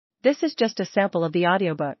This is just a sample of the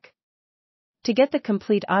audiobook. To get the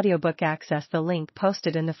complete audiobook, access the link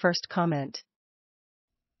posted in the first comment.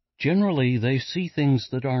 Generally, they see things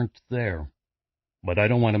that aren't there. But I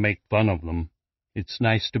don't want to make fun of them. It's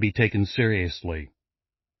nice to be taken seriously.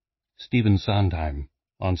 Stephen Sondheim,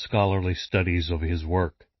 on scholarly studies of his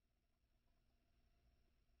work.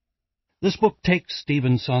 This book takes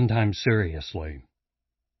Stephen Sondheim seriously.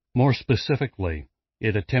 More specifically,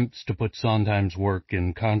 it attempts to put Sondheim's work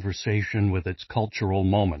in conversation with its cultural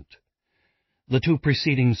moment. The two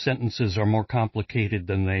preceding sentences are more complicated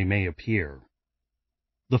than they may appear.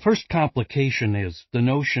 The first complication is the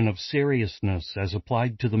notion of seriousness as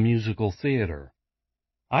applied to the musical theater.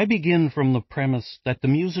 I begin from the premise that the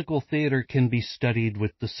musical theater can be studied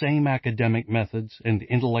with the same academic methods and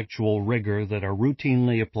intellectual rigor that are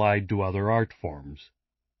routinely applied to other art forms: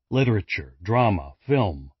 literature, drama,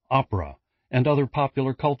 film, opera, and other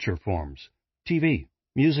popular culture forms, TV,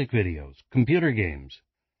 music videos, computer games.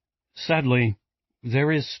 Sadly,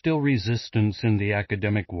 there is still resistance in the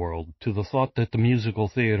academic world to the thought that the musical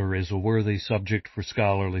theater is a worthy subject for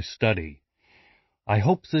scholarly study. I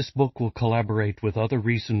hope this book will collaborate with other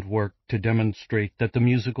recent work to demonstrate that the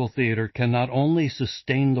musical theater can not only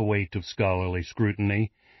sustain the weight of scholarly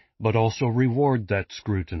scrutiny, but also reward that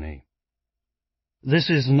scrutiny.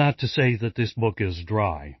 This is not to say that this book is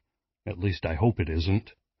dry. At least I hope it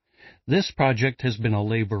isn't. This project has been a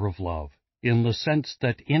labor of love, in the sense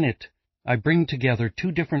that in it I bring together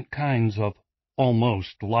two different kinds of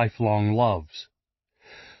almost lifelong loves.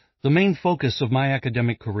 The main focus of my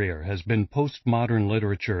academic career has been postmodern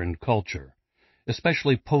literature and culture,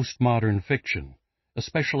 especially postmodern fiction,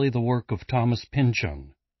 especially the work of Thomas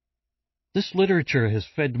Pynchon. This literature has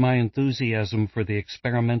fed my enthusiasm for the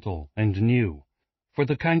experimental and new, for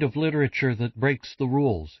the kind of literature that breaks the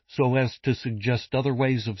rules so as to suggest other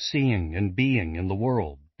ways of seeing and being in the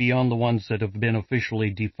world beyond the ones that have been officially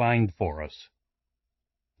defined for us.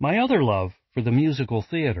 My other love for the musical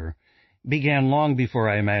theater began long before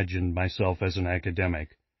I imagined myself as an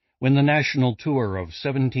academic, when the national tour of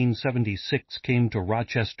 1776 came to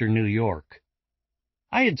Rochester, New York.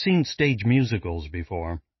 I had seen stage musicals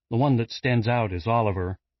before. The one that stands out is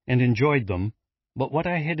Oliver, and enjoyed them, but what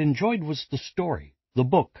I had enjoyed was the story, the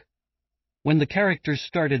book. When the characters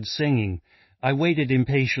started singing, I waited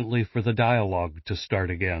impatiently for the dialogue to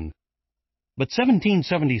start again. But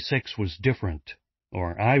 1776 was different,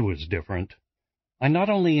 or I was different. I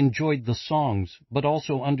not only enjoyed the songs, but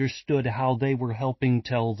also understood how they were helping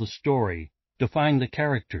tell the story, define the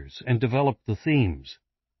characters, and develop the themes.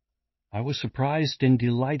 I was surprised and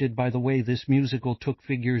delighted by the way this musical took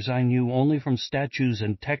figures I knew only from statues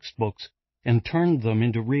and textbooks and turned them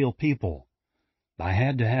into real people. I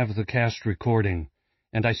had to have the cast recording,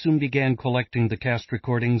 and I soon began collecting the cast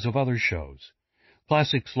recordings of other shows,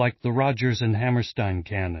 classics like the Rodgers and Hammerstein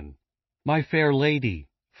canon, My Fair Lady,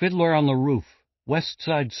 Fiddler on the Roof, West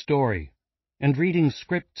Side Story, and reading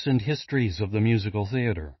scripts and histories of the musical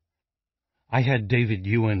theater. I had David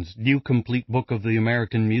Ewan's New Complete Book of the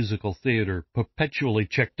American Musical Theater perpetually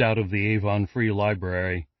checked out of the Avon Free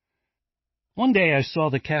Library. One day I saw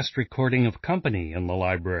the cast recording of Company in the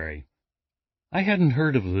library. I hadn't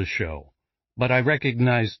heard of the show, but I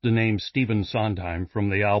recognized the name Stephen Sondheim from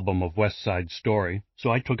the album of West Side Story,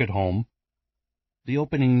 so I took it home. The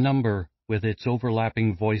opening number, with its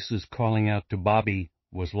overlapping voices calling out to Bobby,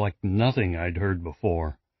 was like nothing I'd heard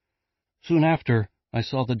before. Soon after, I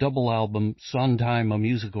saw the double album Sondheim, A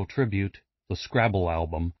Musical Tribute, the Scrabble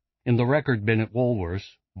album, in the record bin at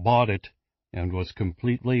Woolworth's, bought it, and was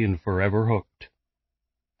completely and forever hooked.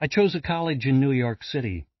 I chose a college in New York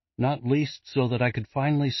City, not least so that I could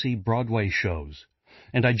finally see Broadway shows,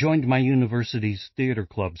 and I joined my university's theater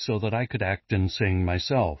club so that I could act and sing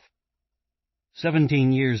myself.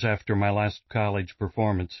 17 years after my last college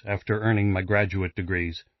performance, after earning my graduate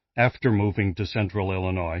degrees, after moving to Central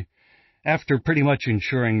Illinois, after pretty much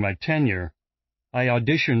ensuring my tenure, I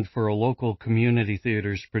auditioned for a local community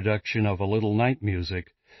theater's production of A Little Night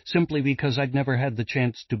Music, simply because I'd never had the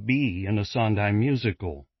chance to be in a Sondheim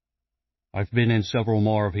musical. I've been in several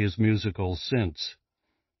more of his musicals since.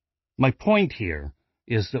 My point here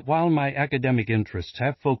is that while my academic interests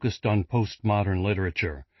have focused on postmodern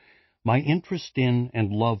literature, my interest in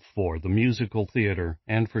and love for the musical theater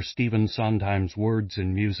and for Stephen Sondheim's words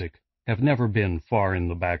and music have never been far in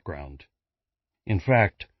the background. In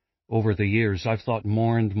fact, over the years I've thought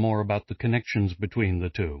more and more about the connections between the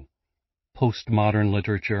two, postmodern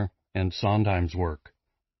literature and Sondheim's work.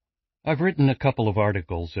 I've written a couple of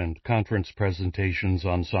articles and conference presentations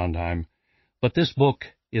on Sondheim, but this book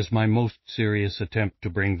is my most serious attempt to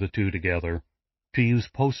bring the two together, to use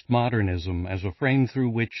postmodernism as a frame through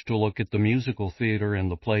which to look at the musical theater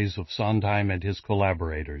and the plays of Sondheim and his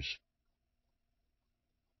collaborators.